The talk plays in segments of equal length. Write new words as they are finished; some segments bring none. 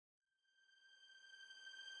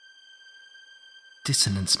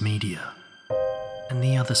Dissonance Media and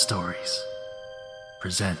the Other Stories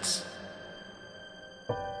presents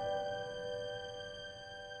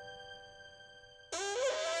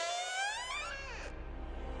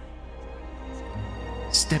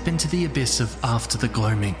Step into the abyss of After the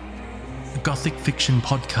Gloaming, a gothic fiction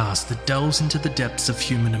podcast that delves into the depths of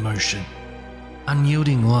human emotion.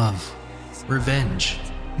 Unyielding love, revenge,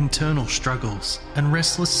 internal struggles, and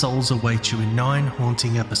restless souls await you in 9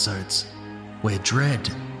 haunting episodes, where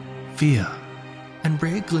dread, fear, and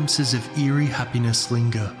rare glimpses of eerie happiness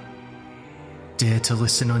linger. Dare to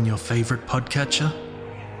listen on your favourite podcatcher?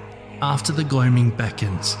 After the Gloaming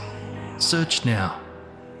beckons. Search now,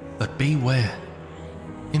 but beware.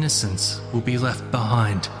 Innocence will be left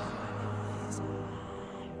behind.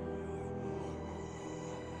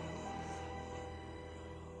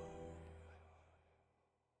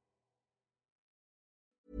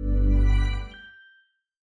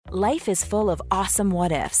 Life is full of awesome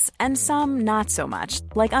what-ifs, and some not so much,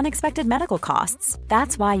 like unexpected medical costs.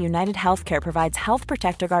 That's why United Healthcare provides Health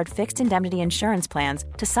Protector Guard fixed indemnity insurance plans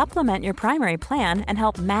to supplement your primary plan and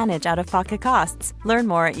help manage out-of-pocket costs. Learn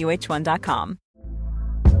more at uh1.com.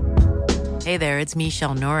 Hey there, it's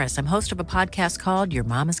Michelle Norris. I'm host of a podcast called Your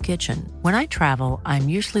Mama's Kitchen. When I travel, I'm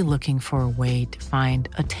usually looking for a way to find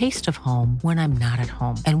a taste of home when I'm not at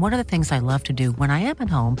home. And one of the things I love to do when I am at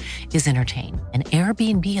home is entertain. And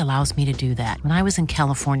Airbnb allows me to do that. When I was in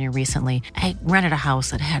California recently, I rented a house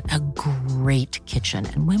that had a great kitchen.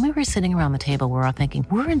 And when we were sitting around the table, we were all thinking,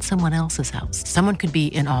 we're in someone else's house. Someone could be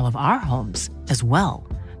in all of our homes as well.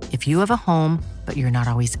 If you have a home, but you're not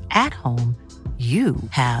always at home, you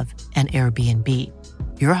have an Airbnb.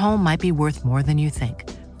 Your home might be worth more than you think.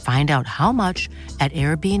 Find out how much at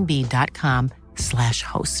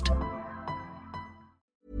airbnb.com/host.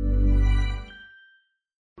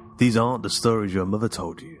 These aren't the stories your mother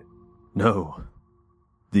told you. No,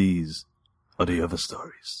 these are the other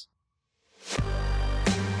stories.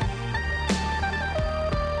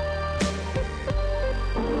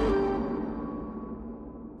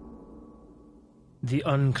 The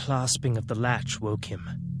unclasping of the latch woke him.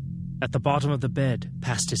 At the bottom of the bed,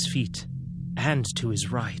 past his feet, and to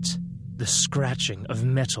his right, the scratching of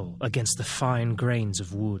metal against the fine grains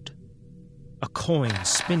of wood. A coin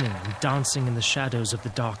spinning and dancing in the shadows of the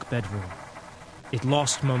dark bedroom. It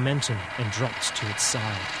lost momentum and dropped to its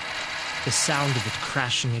side. The sound of it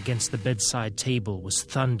crashing against the bedside table was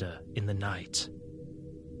thunder in the night.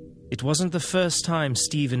 It wasn't the first time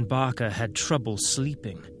Stephen Barker had trouble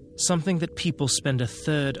sleeping. Something that people spend a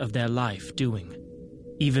third of their life doing.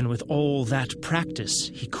 Even with all that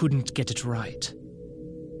practice, he couldn't get it right.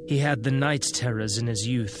 He had the night terrors in his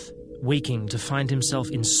youth, waking to find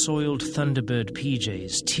himself in soiled Thunderbird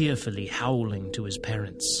PJs, tearfully howling to his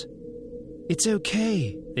parents. "It's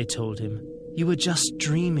okay," they told him. "You were just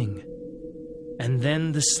dreaming." And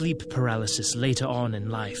then the sleep paralysis later on in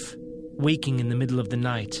life. Waking in the middle of the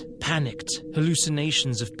night, panicked,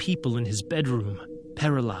 hallucinations of people in his bedroom,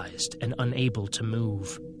 paralyzed and unable to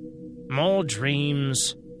move. "More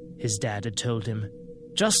dreams," his dad had told him.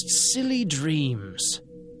 "Just silly dreams."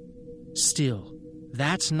 Still,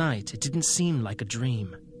 that night it didn't seem like a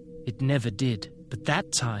dream. It never did, but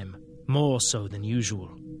that time, more so than usual.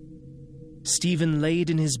 Stephen laid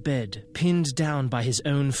in his bed, pinned down by his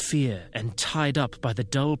own fear and tied up by the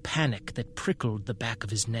dull panic that prickled the back of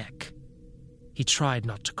his neck. He tried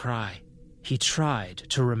not to cry. He tried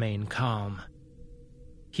to remain calm.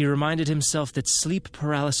 He reminded himself that sleep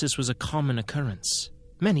paralysis was a common occurrence.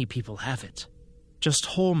 Many people have it. Just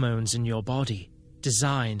hormones in your body,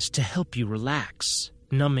 designed to help you relax,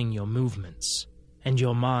 numbing your movements. And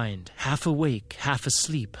your mind, half awake, half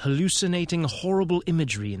asleep, hallucinating horrible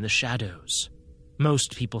imagery in the shadows.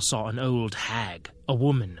 Most people saw an old hag, a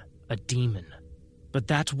woman, a demon. But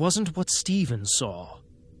that wasn't what Stephen saw.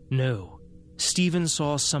 No, Stephen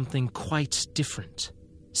saw something quite different.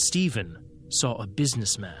 Stephen saw a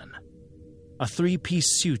businessman. A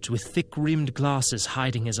 3-piece suit with thick-rimmed glasses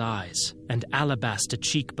hiding his eyes, and alabaster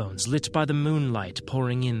cheekbones lit by the moonlight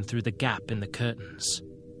pouring in through the gap in the curtains.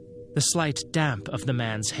 The slight damp of the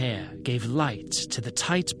man's hair gave light to the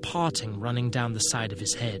tight parting running down the side of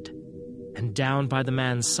his head, and down by the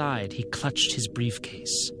man's side he clutched his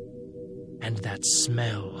briefcase. And that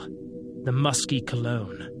smell, the musky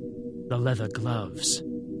cologne, the leather gloves,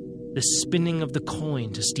 the spinning of the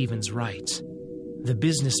coin to Stephen's right. The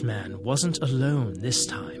businessman wasn't alone this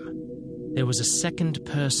time. There was a second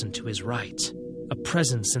person to his right, a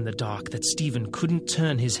presence in the dark that Stephen couldn't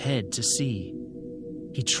turn his head to see.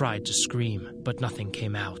 He tried to scream, but nothing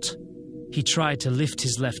came out. He tried to lift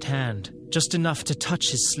his left hand, just enough to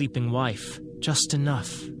touch his sleeping wife, just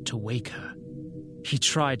enough to wake her. He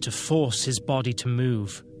tried to force his body to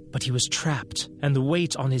move, but he was trapped, and the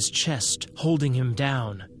weight on his chest, holding him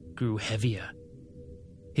down, grew heavier.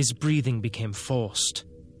 His breathing became forced.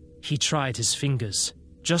 He tried his fingers.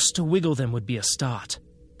 Just to wiggle them would be a start,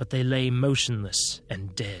 but they lay motionless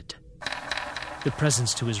and dead. The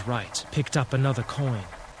presence to his right picked up another coin,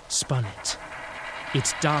 spun it.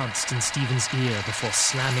 It danced in Stephen's ear before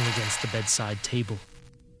slamming against the bedside table.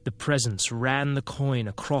 The presence ran the coin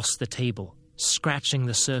across the table, scratching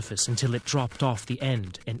the surface until it dropped off the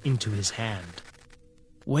end and into his hand.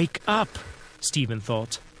 "Wake up," Stephen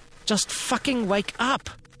thought. "Just fucking wake up!"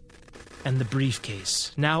 And the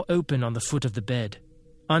briefcase, now open on the foot of the bed.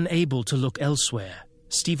 Unable to look elsewhere,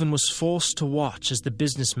 Stephen was forced to watch as the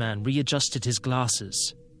businessman readjusted his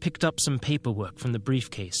glasses, picked up some paperwork from the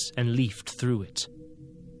briefcase, and leafed through it.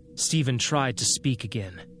 Stephen tried to speak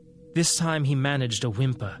again. This time he managed a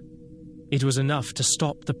whimper. It was enough to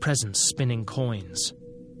stop the presence spinning coins.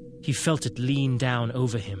 He felt it lean down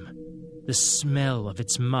over him. The smell of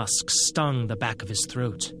its musk stung the back of his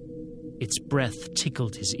throat. Its breath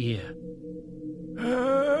tickled his ear.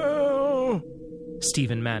 "Oh!"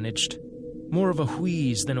 Stephen managed. More of a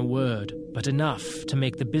wheeze than a word, but enough to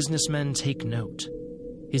make the businessman take note.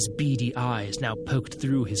 His beady eyes now poked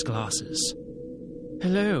through his glasses.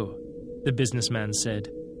 "Hello," the businessman said,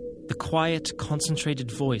 the quiet,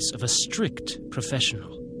 concentrated voice of a strict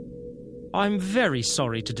professional. "I'm very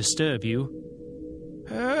sorry to disturb you."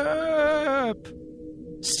 "Help!"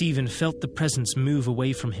 Stephen felt the presence move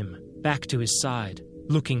away from him, back to his side,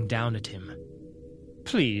 looking down at him.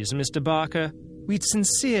 "Please, Mr. Barker, we'd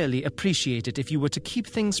sincerely appreciate it if you were to keep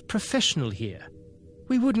things professional here.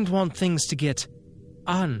 We wouldn't want things to get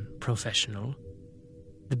unprofessional."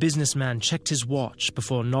 The businessman checked his watch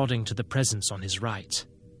before nodding to the presence on his right.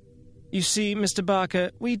 "You see, Mr.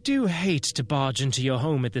 Barker, we do hate to barge into your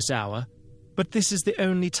home at this hour, but this is the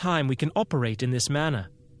only time we can operate in this manner,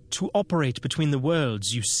 to operate between the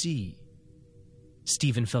worlds, you see."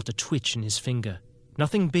 Stephen felt a twitch in his finger.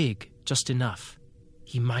 Nothing big, just enough.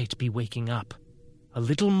 He might be waking up. A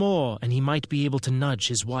little more, and he might be able to nudge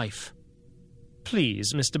his wife.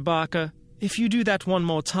 "Please, Mr. Barker, if you do that one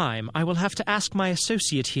more time, I will have to ask my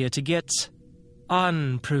associate here to get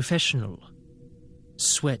unprofessional."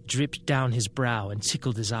 Sweat dripped down his brow and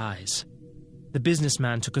tickled his eyes. The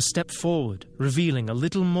businessman took a step forward, revealing a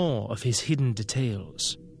little more of his hidden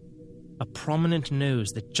details. A prominent nose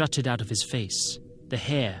that jutted out of his face, the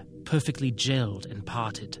hair perfectly gelled and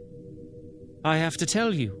parted. "I have to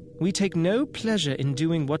tell you, we take no pleasure in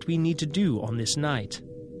doing what we need to do on this night.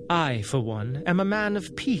 I, for one, am a man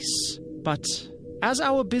of peace, but as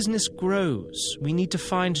our business grows, we need to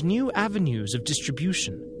find new avenues of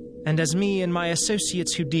distribution. And as me and my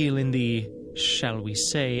associates who deal in the, shall we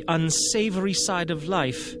say, unsavory side of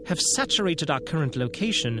life have saturated our current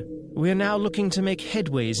location, we're now looking to make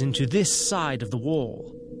headways into this side of the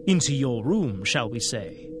wall. Into your room, shall we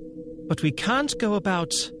say. But we can't go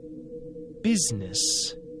about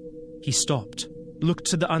business." He stopped, looked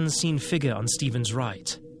to the unseen figure on Stephen's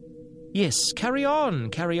right. "Yes, carry on,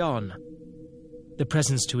 carry on." The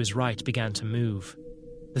presence to his right began to move.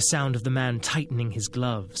 The sound of the man tightening his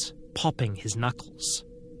gloves, popping his knuckles.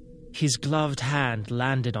 His gloved hand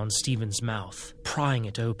landed on Stephen's mouth, prying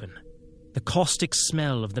it open. The caustic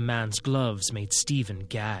smell of the man's gloves made Stephen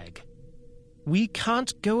gag. "We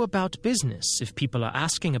can't go about business if people are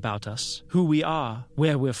asking about us, who we are,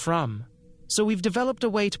 where we're from, so we've developed a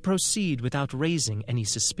way to proceed without raising any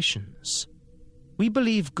suspicions. We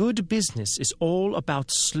believe good business is all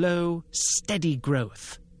about slow, steady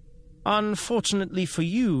growth. Unfortunately for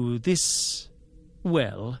you, this,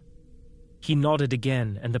 well..." He nodded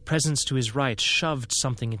again, and the presence to his right shoved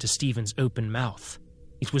something into Stephen's open mouth.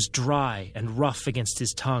 It was dry and rough against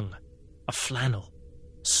his tongue. A flannel,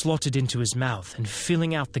 slotted into his mouth and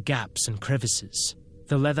filling out the gaps and crevices,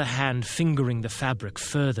 the leather hand fingering the fabric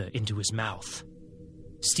further into his mouth.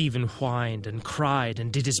 Stephen whined and cried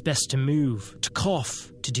and did his best to move, to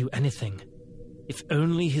cough, to do anything. If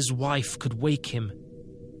only his wife could wake him.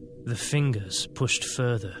 The fingers pushed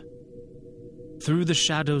further. Through the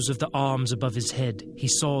shadows of the arms above his head, he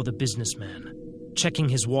saw the businessman, checking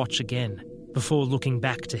his watch again, before looking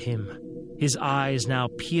back to him, his eyes now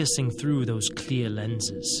piercing through those clear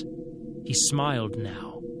lenses. He smiled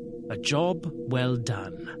now. A job well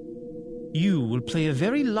done. "You will play a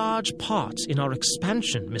very large part in our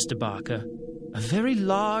expansion, Mr. Barker. A very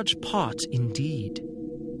large part indeed."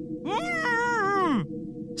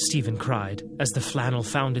 Stephen cried as the flannel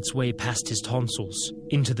found its way past his tonsils,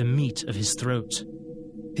 into the meat of his throat.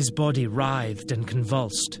 His body writhed and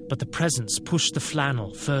convulsed, but the presence pushed the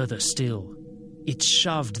flannel further still. It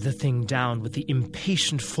shoved the thing down with the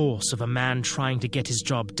impatient force of a man trying to get his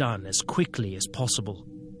job done as quickly as possible.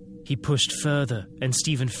 He pushed further, and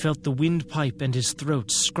Stephen felt the windpipe and his throat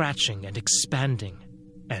scratching and expanding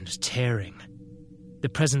and tearing. The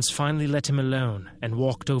presence finally let him alone and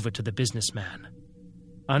walked over to the businessman.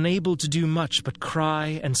 Unable to do much but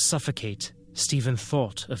cry and suffocate, Stephen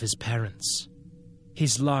thought of his parents.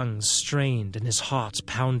 His lungs strained and his heart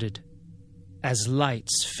pounded. As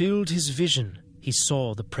lights filled his vision, he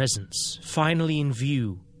saw the presence, finally in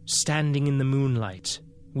view, standing in the moonlight,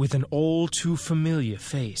 with an all-too-familiar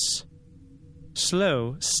face.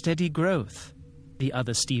 "Slow, steady growth," the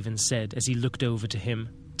other Stephen said as he looked over to him,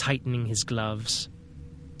 tightening his gloves.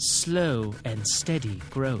 Slow and steady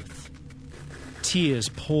growth. Tears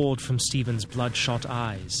poured from Stephen's bloodshot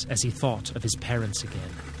eyes as he thought of his parents again.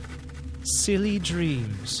 Silly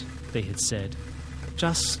dreams, they had said.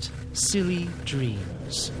 Just silly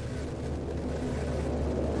dreams.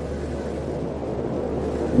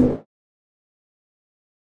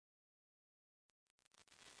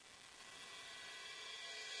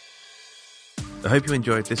 I hope you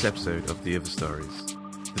enjoyed this episode of The Other Stories.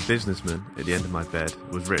 The Businessman at the End of My Bed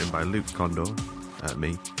was written by Luke Condor,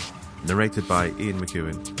 me, narrated by Ian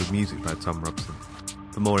McEwen, with music by Tom Robson.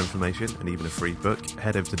 For more information and even a free book,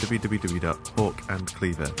 head over to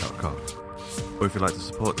www.hawkandcleaver.com. Or if you'd like to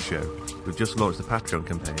support the show, we've just launched a Patreon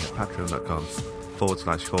campaign at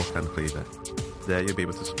patreon.com/hawkandcleaver. There you'll be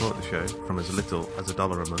able to support the show from as little as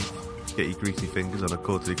 $1 a month, get your greasy fingers on a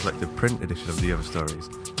quarterly collected print edition of The Other Stories,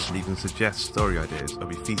 and even suggest story ideas or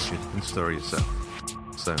be featured in the story itself.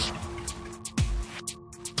 So,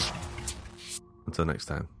 until next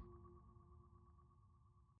time.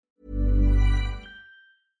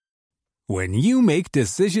 When you make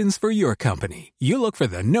decisions for your company, you look for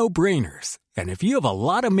the no-brainers. And if you have a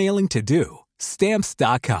lot of mailing to do,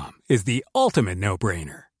 Stamps.com is the ultimate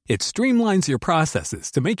no-brainer. It streamlines your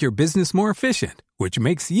processes to make your business more efficient, which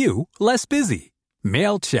makes you less busy.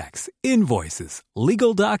 Mail checks, invoices,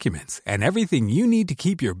 legal documents, and everything you need to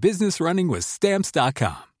keep your business running with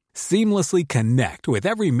Stamps.com. Seamlessly connect with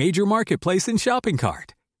every major marketplace and shopping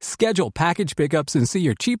cart. Schedule package pickups and see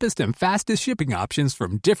your cheapest and fastest shipping options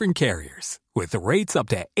from different carriers, with rates up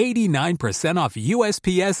to 89% off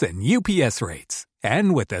USPS and UPS rates.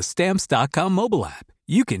 And with the Stamps.com mobile app,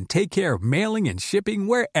 you can take care of mailing and shipping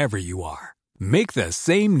wherever you are. Make the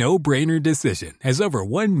same no-brainer decision as over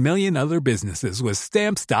 1 million other businesses with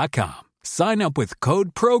Stamps.com. Sign up with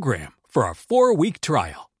code PROGRAM for a 4-week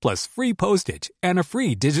trial, plus free postage and a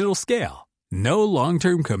free digital scale. No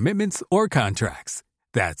long-term commitments or contracts.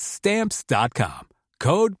 That's Stamps.com.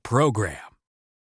 Code PROGRAM.